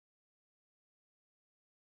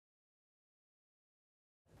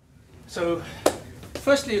So,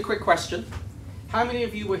 firstly, a quick question. How many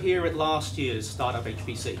of you were here at last year's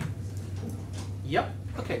StartupHPC? Yep,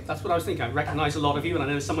 okay, that's what I was thinking. I recognize a lot of you, and I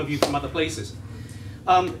know some of you from other places.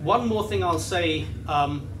 One more thing I'll say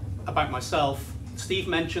about myself. Steve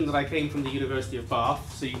mentioned that I came from the University of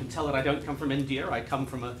Bath, so you can tell that I don't come from India. I come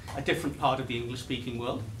from a different part of the English-speaking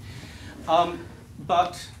world.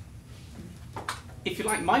 But if you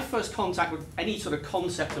like, my first contact with any sort of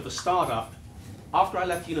concept of a startup, after I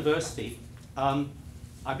left university,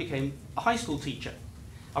 I became a high school teacher.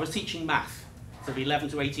 I was teaching math, so 11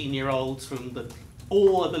 to 18-year-olds from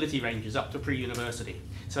all ability ranges up to pre-university.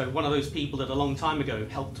 So one of those people that a long time ago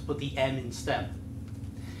helped to put the M in STEM.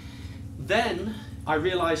 Then I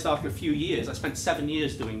realized after a few years, I spent 7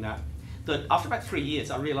 years doing that after about 3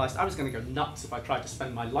 years, I realized I was going to go nuts if I tried to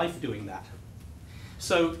spend my life doing that.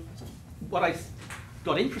 So what I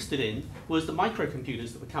got interested in was the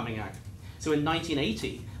microcomputers that were coming out. So in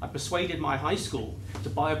 1980, I persuaded my high school to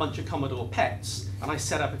buy a bunch of Commodore PETs, and I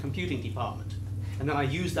set up a computing department. And then I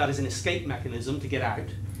used that as an escape mechanism to get out.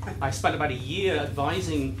 I spent about a year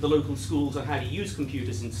advising the local schools on how to use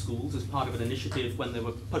computers in schools as part of an initiative when they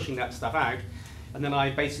were pushing that stuff out. And then I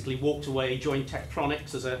basically walked away, joined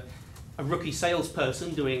Tektronix as a rookie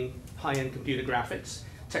salesperson doing high-end computer graphics.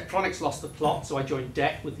 Tektronix lost the plot, so I joined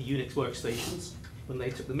DEC with the Unix workstations when they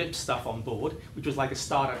took the MIPS stuff on board, which was like a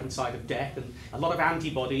startup inside of DEC, and a lot of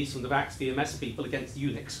antibodies from the VAX VMS people against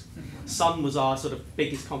Unix. Sun was our sort of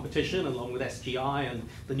biggest competition, along with SGI and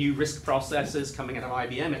the new RISC processors coming out of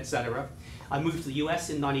IBM, etc. I moved to the US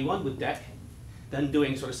in '91 with DEC, then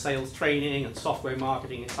doing sort of sales training and software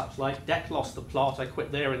marketing and such like. DEC lost the plot. I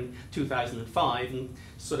quit there in 2005, and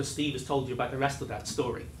sort of Steve has told you about the rest of that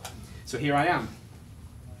story. So here I am.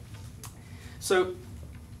 So,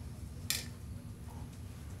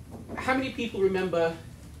 how many people remember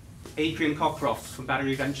Adrian Cockcroft from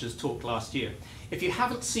Battery Ventures' talk last year? If you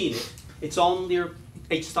haven't seen it, it's on the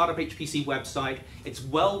StartupHPC website. It's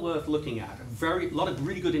well worth looking at. A lot of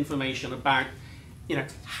really good information about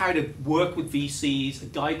how to work with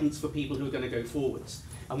VCs, guidance for people who are going to go forwards.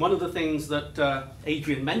 And one of the things that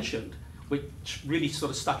Adrian mentioned, which really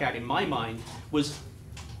sort of stuck out in my mind, was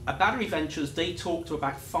at Battery Ventures, they talk to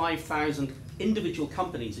about 5,000 individual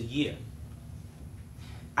companies a year.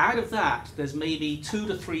 Out of that, there's maybe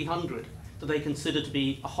 200 to 300 that they consider to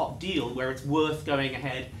be a hot deal, where it's worth going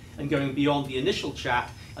ahead and going beyond the initial chat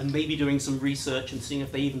and maybe doing some research and seeing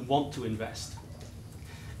if they even want to invest.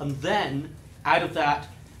 And then, out of that,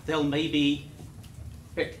 they'll maybe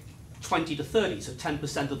pick 20 to 30, so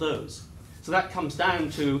 10% of those. So that comes down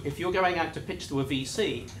to, if you're going out to pitch to a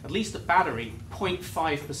VC, at least at Battery,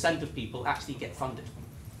 0.5% of people actually get funded,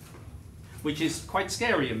 which is quite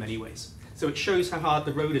scary in many ways. So it shows how hard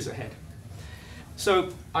the road is ahead. So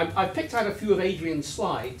I picked out a few of Adrian's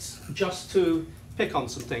slides just to pick on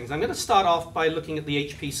some things. I'm going to start off by looking at the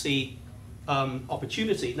HPC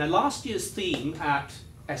opportunity. Now, last year's theme at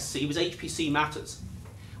SC was HPC Matters,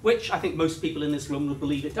 which I think most people in this room will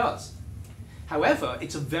believe it does. However,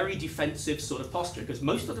 it's a very defensive sort of posture, because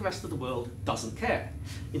most of the rest of the world doesn't care.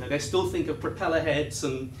 They still think of propeller heads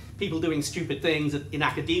and people doing stupid things in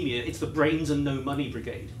academia. It's the brains and no money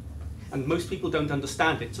brigade. And most people don't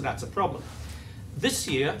understand it, so that's a problem. This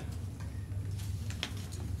year,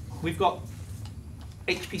 we've got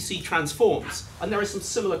HPC transforms, and there are some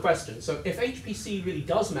similar questions. So if HPC really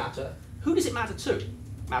does matter, who does it matter to? It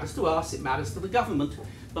matters to us, it matters to the government,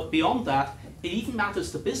 but beyond that, it even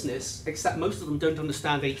matters to business, except most of them don't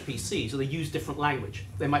understand HPC, so they use different language.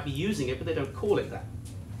 They might be using it, but they don't call it that.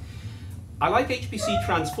 I like HPC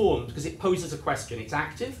transformed because it poses a question. It's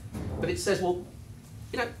active, but it says, well,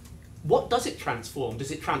 what does it transform? Does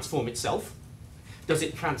it transform itself? Does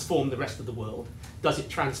it transform the rest of the world? Does it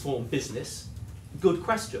transform business? Good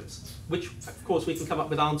questions, which of course we can come up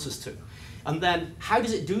with answers to. And then, how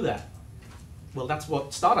does it do that? Well, that's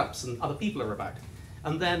what startups and other people are about.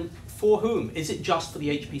 And then, for whom? Is it just for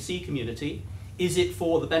the HPC community? Is it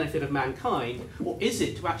for the benefit of mankind? Or is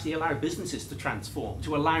it to actually allow businesses to transform,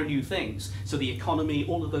 to allow new things? So the economy,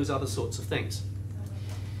 all of those other sorts of things.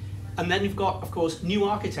 And then you've got, of course, new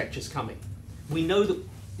architectures coming. We know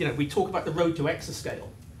that, we talk about the road to exascale.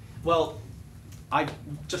 Well, I've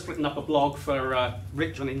just written up a blog for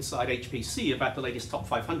Rich on InsideHPC about the latest top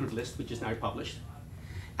 500 list, which is now published.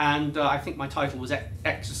 And I think my title was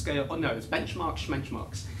exascale, oh no, it's benchmarks,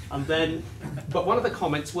 schmenchmarks. And then, but one of the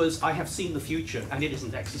comments was, I have seen the future, and it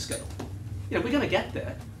isn't exascale. We're going to get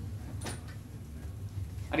there.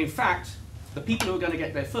 And in fact, the people who are going to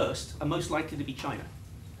get there first are most likely to be China.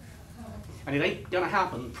 And it ain't going to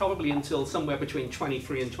happen probably until somewhere between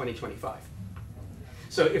 23 and 2025.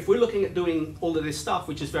 So if we're looking at doing all of this stuff,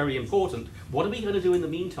 which is very important, what are we going to do in the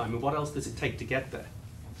meantime, and what else does it take to get there?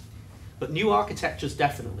 But new architectures,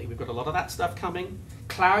 definitely. We've got a lot of that stuff coming.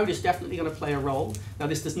 Cloud is definitely going to play a role. Now,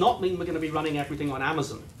 this does not mean we're going to be running everything on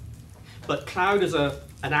Amazon. But cloud is an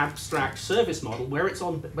abstract service model, whether it's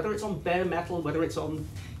on bare metal, whether it's on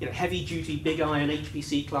heavy-duty, big iron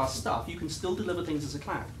HPC class stuff, you can still deliver things as a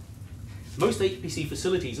cloud. Most HPC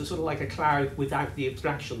facilities are sort of like a cloud without the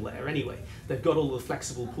abstraction layer anyway. They've got all the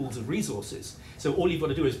flexible pools of resources. So all you've got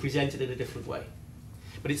to do is present it in a different way.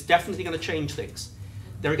 But it's definitely going to change things.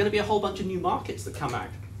 There are going to be a whole bunch of new markets that come out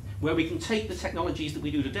where we can take the technologies that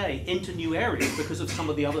we do today into new areas because of some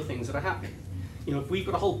of the other things that are happening. If we've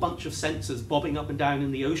got a whole bunch of sensors bobbing up and down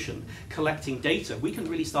in the ocean collecting data, we can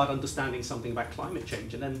really start understanding something about climate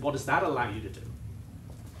change. And then what does that allow you to do?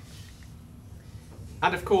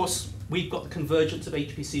 And of course, we've got the convergence of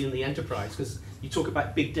HPC in the enterprise, because you talk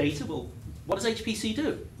about big data. Well, what does HPC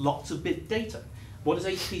do? Lots of big data. What does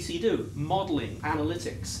HPC do? Modeling,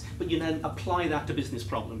 analytics. But you then apply that to business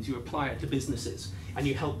problems. You apply it to businesses, and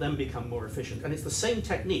you help them become more efficient. And it's the same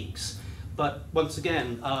techniques, but once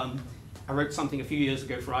again, I wrote something a few years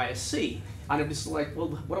ago for ISC, and it was like, well,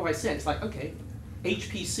 what do I say? It's like, okay,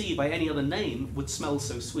 HPC by any other name would smell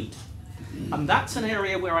so sweet. And that's an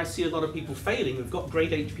area where I see a lot of people failing who've got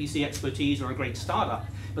great HPC expertise or a great startup,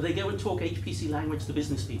 but they go and talk HPC language to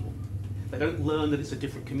business people. They don't learn that it's a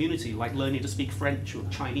different community, like learning to speak French or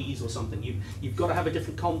Chinese or something. You've got to have a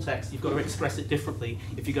different context. You've got to express it differently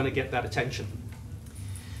if you're going to get that attention.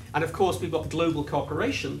 And of course, we've got global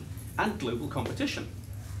cooperation and global competition.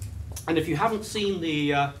 And if you haven't seen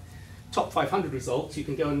the top 500 results, you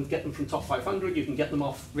can go and get them from top 500. You can get them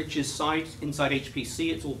off Rich's site,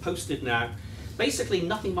 insideHPC. It's all posted now. Basically,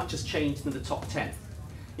 nothing much has changed in the top 10.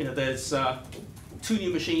 There's 2 new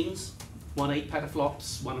machines, one 8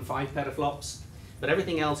 petaflops, one 5 petaflops, but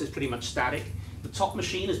everything else is pretty much static. The top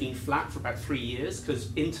machine has been flat for about 3 years because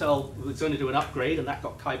Intel was going to do an upgrade, and that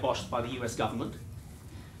got kiboshed by the US government.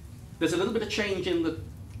 There's a little bit of change in the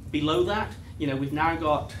below that. We've now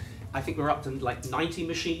got, I think we're up to like 90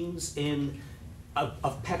 machines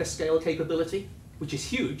of petascale capability, which is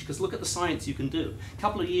huge, because look at the science you can do. A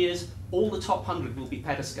couple of years, all the top 100 will be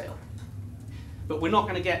petascale. But we're not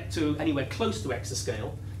going to get to anywhere close to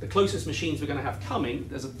exascale. The closest machines we're going to have coming,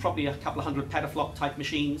 there's probably a couple of 100 petaflop type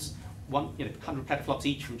machines, 100 petaflops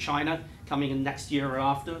each from China, coming in next year or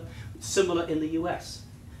after. Similar in the US.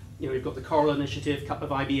 We've got the Coral Initiative, a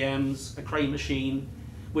couple of IBMs, a Crane machine,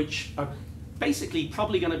 which are basically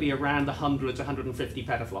probably going to be around 100 to 150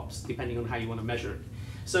 petaflops, depending on how you want to measure it.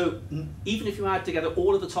 So even if you add together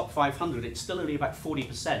all of the top 500, it's still only about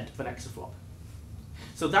 40% of an exaflop.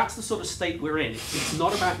 So that's the sort of state we're in. It's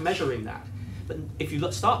not about measuring that. But if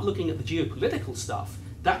you start looking at the geopolitical stuff,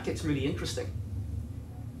 that gets really interesting.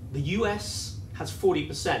 The US has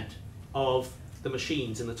 40% of the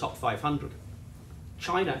machines in the top 500.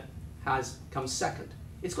 China comes second.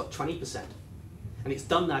 It's got 20%. And it's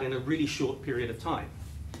done that in a really short period of time.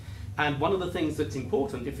 And one of the things that's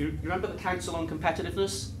important, if you remember the Council on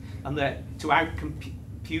Competitiveness, and that to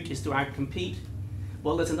outcompute is to outcompete,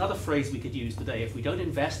 well, there's another phrase we could use today. If we don't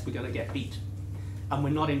invest, we're going to get beat. And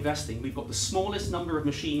we're not investing. We've got the smallest number of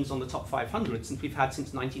machines on the top 500 since we've had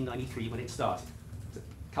since 1993 when it started. It's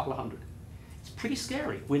a couple of hundred. It's pretty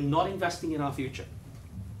scary. We're not investing in our future.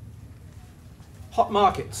 Hot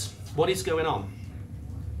markets. What is going on?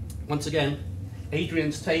 Once again,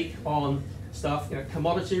 Adrian's take on stuff.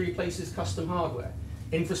 Commodity replaces custom hardware.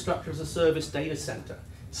 Infrastructure as a service data center.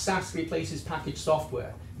 SaaS replaces packaged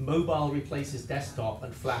software. Mobile replaces desktop,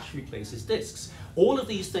 and flash replaces disks. All of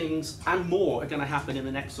these things and more are going to happen in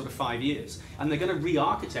the next sort of 5 years. And they're going to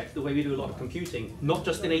re-architect the way we do a lot of computing, not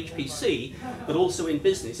just in HPC, but also in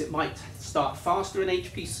business. It might start faster in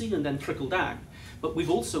HPC and then trickle down. But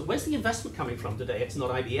we've also, where's the investment coming from today? It's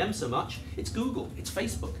not IBM so much, it's Google, it's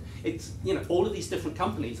Facebook. It's all of these different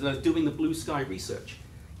companies that are doing the blue sky research.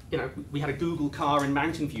 We had a Google car in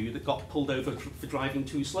Mountain View that got pulled over for driving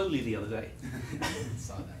too slowly the other day.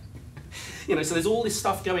 Saw that. So there's all this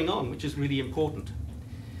stuff going on, which is really important.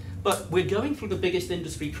 But we're going through the biggest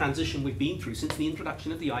industry transition we've been through since the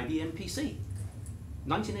introduction of the IBM PC,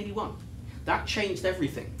 1981. That changed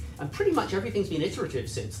everything, and pretty much everything's been iterative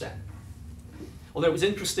since then. Although it was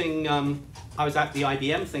interesting, I was at the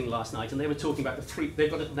IBM thing last night, and they were talking about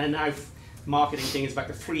their now marketing thing is about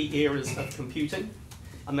the 3 eras of computing.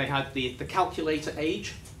 And they had the calculator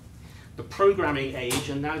age, the programming age,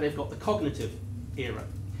 and now they've got the cognitive era.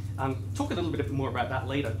 Talk a little bit more about that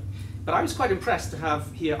later. But I was quite impressed to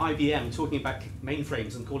have here IBM talking about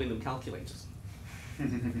mainframes and calling them calculators.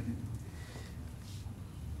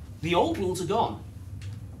 The old rules are gone.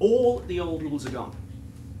 All the old rules are gone.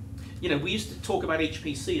 You know, we used to talk about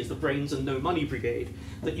HPC as the brains and no money brigade,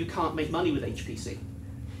 that you can't make money with HPC.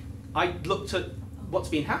 I looked at what's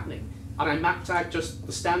been happening, and I mapped out just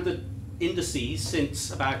the standard indices since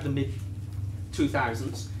about the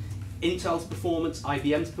mid-2000s, Intel's performance,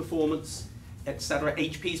 IBM's performance, etc.,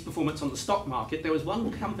 HP's performance on the stock market. There was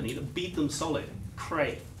one company that beat them solid,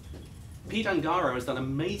 Cray. Pete Angaro has done an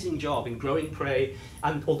amazing job in growing Cray,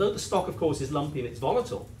 and although the stock, of course, is lumpy and it's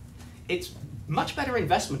volatile, it's much better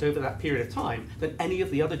investment over that period of time than any of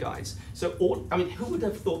the other guys. So, I mean, who would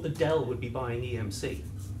have thought that Dell would be buying EMC?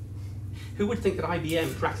 Who would think that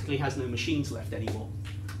IBM practically has no machines left anymore?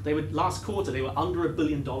 Last quarter, they were under $1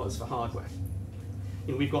 billion for hardware.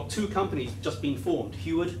 You know, we've got two companies just being formed,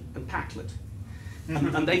 Hewitt and Packlet.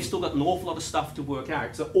 And they've still got an awful lot of stuff to work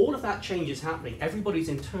out. So all of that change is happening. Everybody's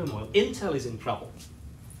in turmoil. Intel is in trouble.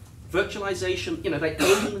 Virtualization, you know, they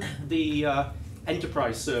own the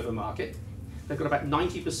enterprise server market. They've got about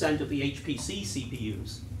 90% of the HPC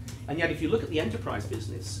CPUs. And yet if you look at the enterprise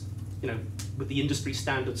business, you know, with the industry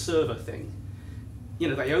standard server thing, you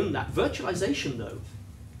know, they own that. Virtualization, though,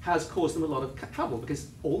 has caused them a lot of trouble because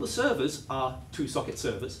all the servers are two-socket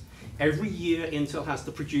servers. Every year, Intel has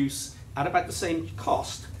to produce, at about the same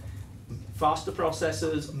cost, faster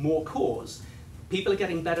processors, more cores. People are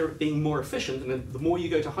getting better at being more efficient, and the more you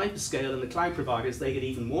go to hyperscale and the cloud providers, they get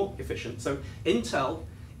even more efficient. So Intel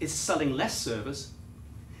is selling less servers,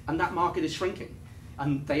 and that market is shrinking,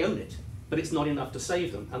 and they own it, but it's not enough to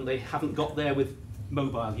save them, and they haven't got there with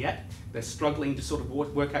mobile yet. They're struggling to sort of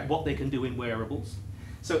work out what they can do in wearables.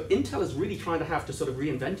 So Intel is really trying to have to sort of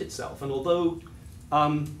reinvent itself, and although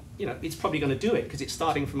you know, it's probably going to do it because it's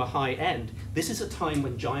starting from a high end, this is a time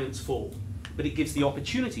when giants fall, but it gives the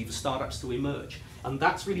opportunity for startups to emerge, and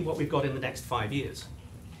that's really what we've got in the next 5 years.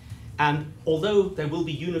 And although there will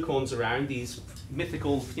be unicorns around, these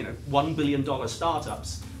mythical, you know, $1 billion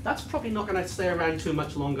startups, that's probably not going to stay around too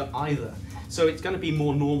much longer either. So it's going to be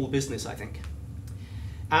more normal business, I think.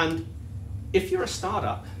 And if you're a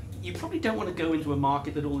startup, you probably don't want to go into a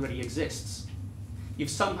market that already exists. You've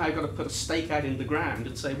somehow got to put a stake out in the ground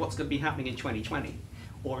and say what's going to be happening in 2020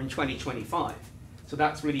 or in 2025. So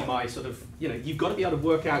that's really my sort of, you know, you've got to be able to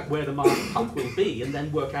work out where the market pump will be and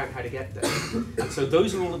then work out how to get there. And so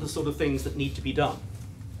those are all of the sort of things that need to be done.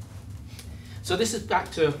 So this is back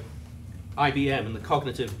to IBM and the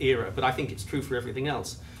cognitive era, but I think it's true for everything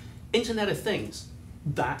else. Internet of Things,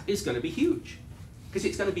 that is going to be huge because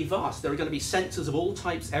it's going to be vast. There are going to be sensors of all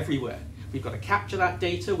types everywhere. We've got to capture that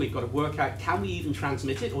data, we've got to work out, can we even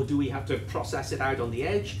transmit it, or do we have to process it out on the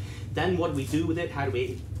edge? Then what do we do with it? How do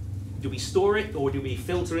we store it, or do we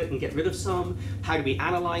filter it and get rid of some? How do we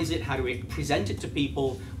analyze it? How do we present it to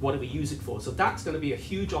people? What do we use it for? So that's going to be a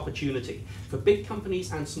huge opportunity for big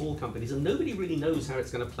companies and small companies, and nobody really knows how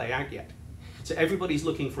it's going to play out yet. So everybody's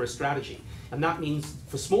looking for a strategy, and that means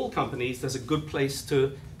for small companies, there's a good place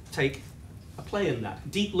to take a play in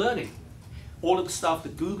that. Deep learning. All of the stuff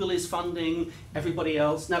that Google is funding, everybody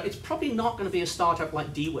else. Now, it's probably not going to be a startup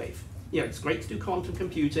like D-Wave. You know, it's great to do quantum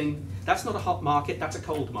computing. That's not a hot market, that's a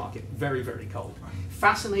cold market. Very, very cold.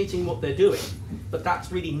 Fascinating what they're doing, but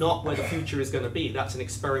that's really not where the future is going to be. That's an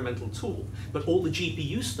experimental tool. But all the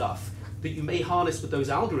GPU stuff that you may harness with those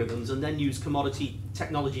algorithms and then use commodity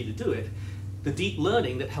technology to do it, the deep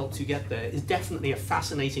learning that helps you get there is definitely a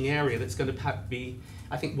fascinating area that's going to be,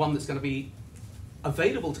 I think, one that's going to be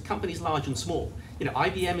available to companies large and small. You know,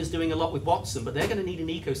 IBM is doing a lot with Watson, but they're going to need an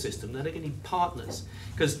ecosystem. They're going to need partners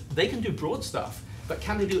because they can do broad stuff, but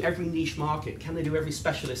can they do every niche market? Can they do every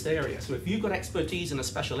specialist area? So if you've got expertise in a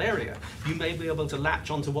special area, you may be able to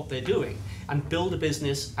latch onto what they're doing and build a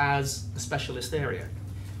business as a specialist area.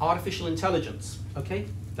 Artificial intelligence, okay?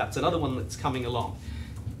 That's another one that's coming along.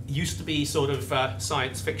 Used to be sort of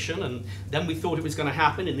science fiction, and then we thought it was going to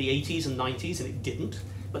happen in the 80s and 90s, and it didn't.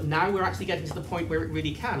 But now we're actually getting to the point where it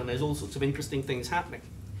really can, and there's all sorts of interesting things happening.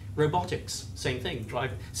 Robotics, same thing,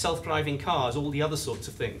 self-driving cars, all the other sorts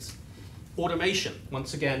of things. Automation,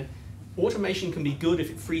 once again, automation can be good if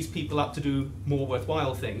it frees people up to do more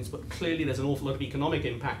worthwhile things, but clearly there's an awful lot of economic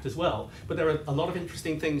impact as well. But there are a lot of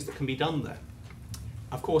interesting things that can be done there.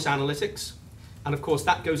 Of course, analytics, and of course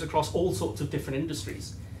that goes across all sorts of different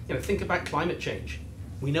industries. You know, think about climate change.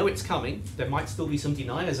 We know it's coming, there might still be some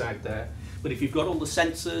deniers out there, but if you've got all the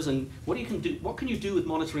sensors and what can you do with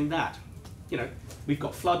monitoring that? You know, we've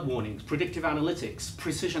got flood warnings, predictive analytics,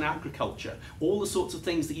 precision agriculture, all the sorts of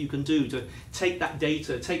things that you can do to take that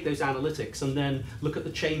data, take those analytics, and then look at the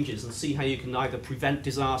changes and see how you can either prevent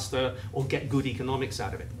disaster or get good economics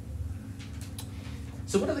out of it.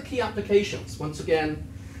 So what are the key applications? Once again,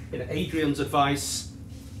 you know, Adrian's advice,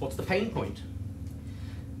 what's the pain point?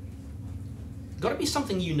 got to be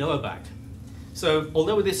something you know about. So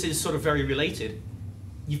although this is sort of very related,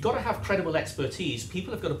 you've got to have credible expertise.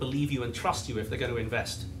 People have got to believe you and trust you if they're going to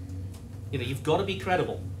invest. You know, you've got to be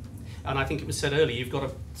credible. And I think it was said earlier, you've got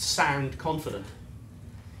to sound confident.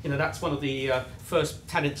 You know, that's one of the first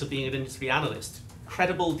tenets of being an industry analyst.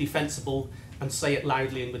 Credible, defensible, and say it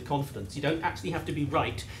loudly and with confidence. You don't actually have to be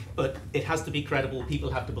right, but it has to be credible.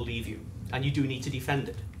 People have to believe you, and you do need to defend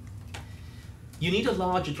it. You need a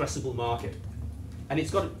large addressable market. And it's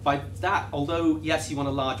got, by that, although yes, you want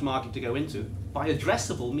a large market to go into, by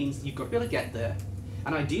addressable means you've got to be able to get there.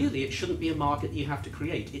 And ideally, it shouldn't be a market you have to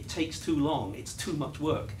create. It takes too long, it's too much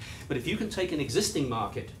work. But if you can take an existing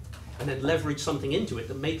market and then leverage something into it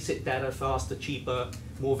that makes it better, faster, cheaper,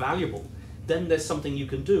 more valuable, then there's something you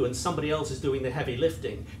can do, and somebody else is doing the heavy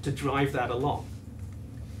lifting to drive that along.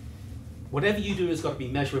 Whatever you do has got to be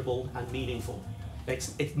measurable and meaningful.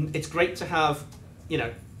 It's great to have, you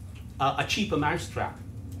know, a cheaper mousetrap,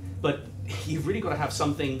 but you've really got to have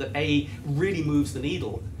something that A, really moves the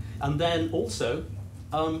needle, and then also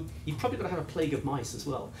you've probably got to have a plague of mice as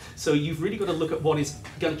well. So you've really got to look at what is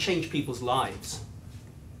going to change people's lives.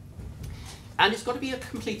 And it's got to be a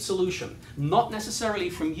complete solution, not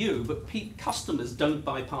necessarily from you, but customers don't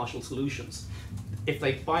buy partial solutions. If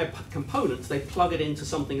they buy a component, they plug it into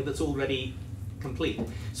something that's already complete.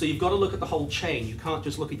 So you've got to look at the whole chain. You can't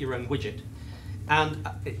just look at your own widget. And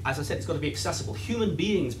as I said, it's got to be accessible. Human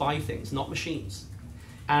beings buy things, not machines.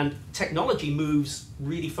 And technology moves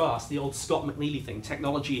really fast, the old Scott McNeely thing.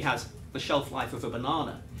 Technology has the shelf life of a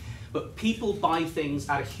banana. But people buy things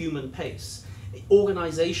at a human pace.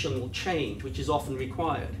 Organizational change, which is often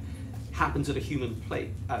required, happens at a human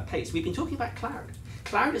pace. We've been talking about cloud.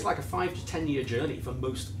 Cloud is like a 5 to 10 year journey for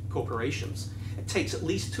most corporations. It takes at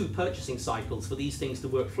least 2 purchasing cycles for these things to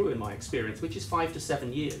work through, in my experience, which is 5 to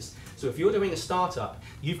 7 years. So if you're doing a startup,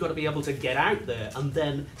 you've got to be able to get out there and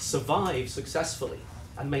then survive successfully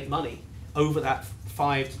and make money over that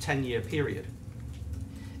 5 to 10 year period.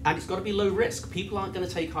 And it's got to be low risk. People aren't going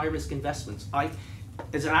to take high risk investments.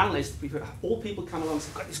 As an analyst, all people come along and say,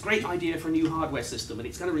 I've got this great idea for a new hardware system and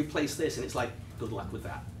it's going to replace this, and it's like, good luck with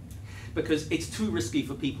that. Because it's too risky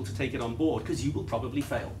for people to take it on board, because you will probably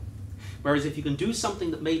fail. Whereas if you can do something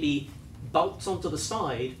that maybe bolts onto the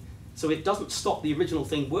side, so it doesn't stop the original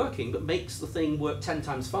thing working, but makes the thing work 10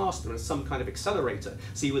 times faster as some kind of accelerator,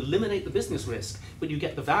 so you eliminate the business risk, but you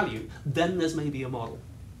get the value, then there's maybe a model.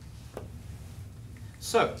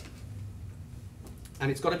 So, and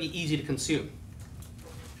it's got to be easy to consume.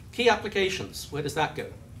 Key applications, where does that go?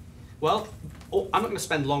 Well, I'm not going to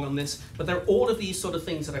spend long on this, but there are all of these sort of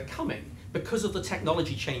things that are coming because of the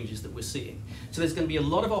technology changes that we're seeing. So there's going to be a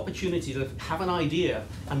lot of opportunity to have an idea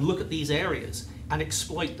and look at these areas and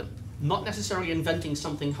exploit them. Not necessarily inventing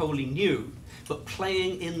something wholly new, but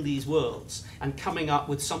playing in these worlds and coming up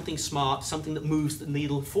with something smart, something that moves the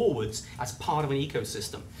needle forwards as part of an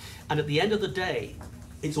ecosystem. And at the end of the day,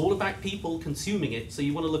 it's all about people consuming it, so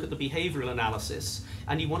you want to look at the behavioral analysis,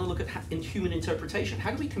 and you want to look at human interpretation.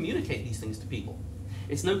 How do we communicate these things to people?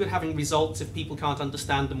 It's no good having results if people can't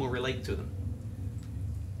understand them or relate to them.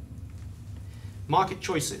 Market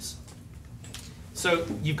choices. So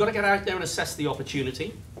you've got to get out there and assess the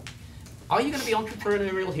opportunity. Are you going to be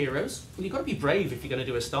entrepreneurial heroes? Well, you've got to be brave if you're going to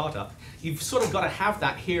do a startup. You've sort of got to have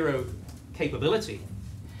that hero capability.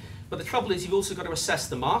 But the trouble is, you've also got to assess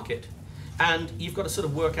the market. And you've got to sort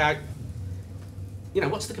of work out, you know,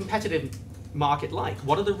 what's the competitive market like?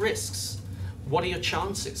 What are the risks? What are your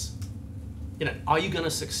chances? You know, are you going to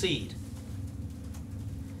succeed?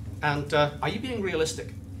 And are you being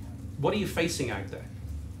realistic? What are you facing out there?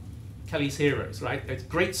 Kelly's Heroes, right? It's a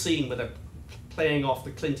great scene where they're playing off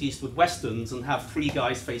the Clint Eastwood westerns and have 3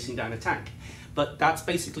 guys facing down a tank. But that's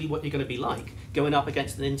basically what you're going to be like, going up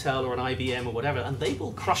against an Intel or an IBM or whatever, and they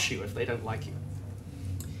will crush you if they don't like you.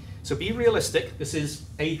 So be realistic. This is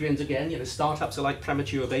Adrian's again. You know, startups are like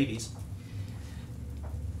premature babies.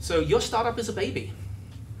 So your startup is a baby.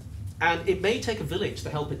 And it may take a village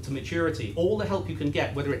to help it to maturity. All the help you can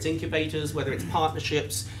get, whether it's incubators, whether it's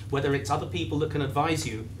partnerships, whether it's other people that can advise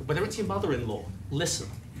you, whether it's your mother-in-law, listen.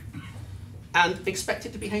 And expect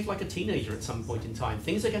it to behave like a teenager at some point in time.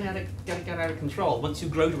 Things are going to get out of control. Once you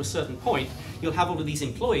grow to a certain point, you'll have all of these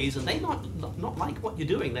employees, and they not like what you're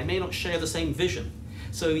doing. They may not share the same vision.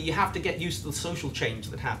 So you have to get used to the social change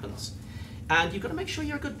that happens. And you've got to make sure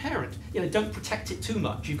you're a good parent. You know, don't protect it too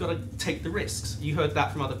much. You've got to take the risks. You heard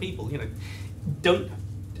that from other people. You know, don't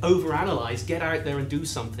overanalyze. Get out there and do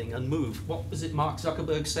something and move. What was it Mark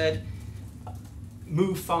Zuckerberg said?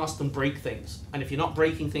 Move fast and break things. And if you're not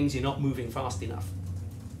breaking things, you're not moving fast enough.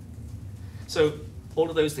 So all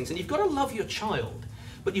of those things. And you've got to love your child.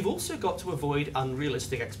 But you've also got to avoid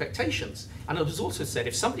unrealistic expectations. And it was also said,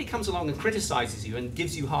 if somebody comes along and criticizes you and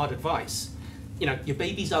gives you hard advice, you know, your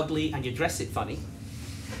baby's ugly and you dress it funny,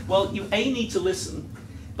 well, you A, need to listen,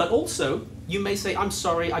 but also you may say, I'm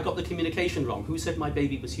sorry, I got the communication wrong. Who said my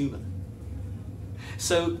baby was human?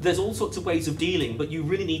 So there's all sorts of ways of dealing, but you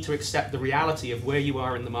really need to accept the reality of where you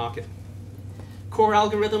are in the market. Core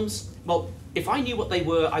algorithms, well, if I knew what they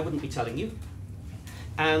were, I wouldn't be telling you.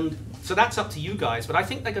 And so that's up to you guys, but I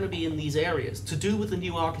think they're going to be in these areas to do with the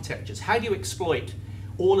new architectures. How do you exploit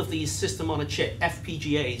all of these system on a chip,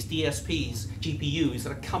 FPGAs, DSPs, GPUs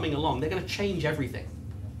that are coming along? They're going to change everything.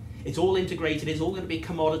 It's all integrated, it's all going to be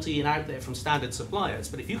commodity and out there from standard suppliers.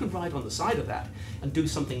 But if you can ride on the side of that and do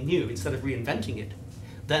something new instead of reinventing it,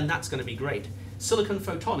 then that's going to be great. Silicon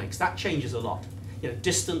photonics, that changes a lot. You know,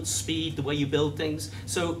 distance, speed, the way you build things.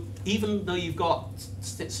 So even though you've got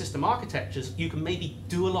system architectures, you can maybe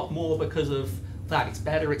do a lot more because of that. It's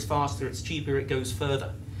better, it's faster, it's cheaper, it goes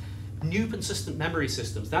further. New persistent memory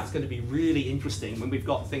systems, that's going to be really interesting when we've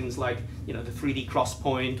got things like, you know, the 3D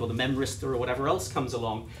crosspoint or the memristor or whatever else comes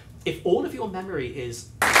along. If all of your memory is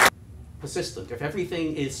persistent, if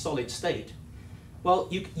everything is solid state, well,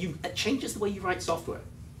 it changes the way you write software.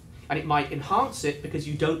 And it might enhance it because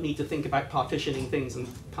you don't need to think about partitioning things and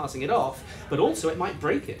passing it off, but also it might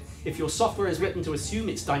break it. If your software is written to assume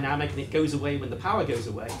it's dynamic and it goes away when the power goes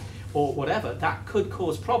away, or whatever, that could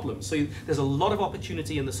cause problems. So there's a lot of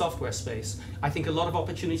opportunity in the software space. I think a lot of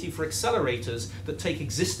opportunity for accelerators that take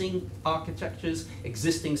existing architectures,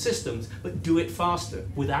 existing systems, but do it faster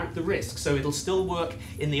without the risk. So it'll still work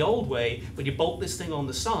in the old way, but you bolt this thing on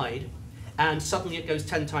the side, and suddenly it goes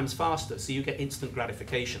 10 times faster, so you get instant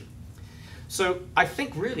gratification. So I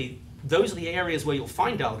think really those are the areas where you'll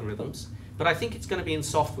find algorithms, but I think it's going to be in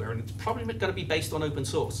software, and it's probably going to be based on open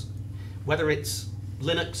source. Whether it's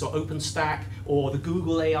Linux or OpenStack or the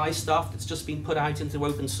Google AI stuff that's just been put out into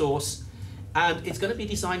open source, and it's going to be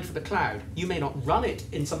designed for the cloud. You may not run it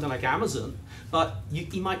in something like Amazon, but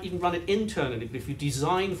you might even run it internally. But if you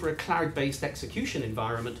design for a cloud-based execution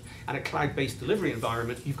environment and a cloud-based delivery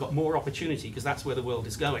environment, you've got more opportunity because that's where the world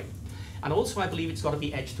is going. And also, I believe it's got to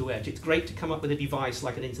be edge to edge. It's great to come up with a device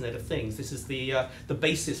like an Internet of Things. This is the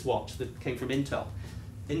Basis watch that came from Intel.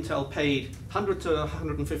 Intel paid 100 to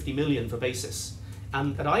 150 million for Basis.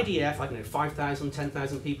 And at IDF, I don't know, 5,000,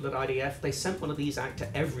 10,000 people at IDF, they sent one of these out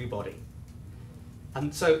to everybody.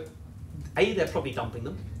 And so, A, they're probably dumping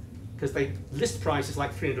them, because they list price is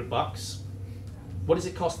like 300 bucks. What does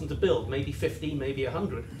it cost them to build? Maybe 50, maybe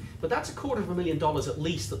 100. But that's $250,000 at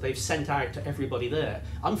least that they've sent out to everybody there.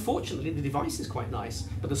 Unfortunately, the device is quite nice,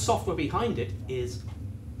 but the software behind it is,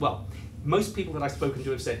 well, most people that I've spoken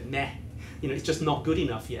to have said, meh, you know, it's just not good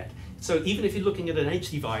enough yet. So even if you're looking at an edge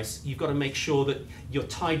device, you've got to make sure that you're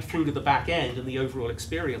tied through to the back end and the overall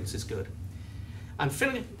experience is good. And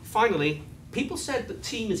finally, people said that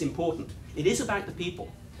team is important. It is about the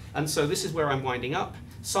people. And so this is where I'm winding up.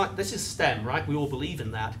 So this is STEM, right? We all believe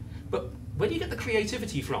in that. But where do you get the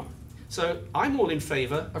creativity from? So I'm all in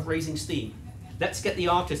favor of raising steam. Let's get the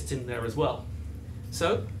artists in there as well.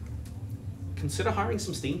 So consider hiring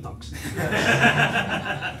some steampunks.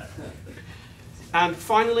 And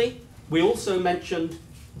finally, we also mentioned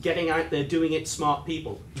getting out there, doing it, smart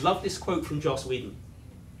people. Love this quote from Joss Whedon.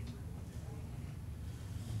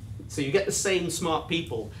 So you get the same smart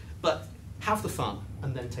people, but have the fun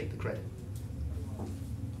and then take the credit.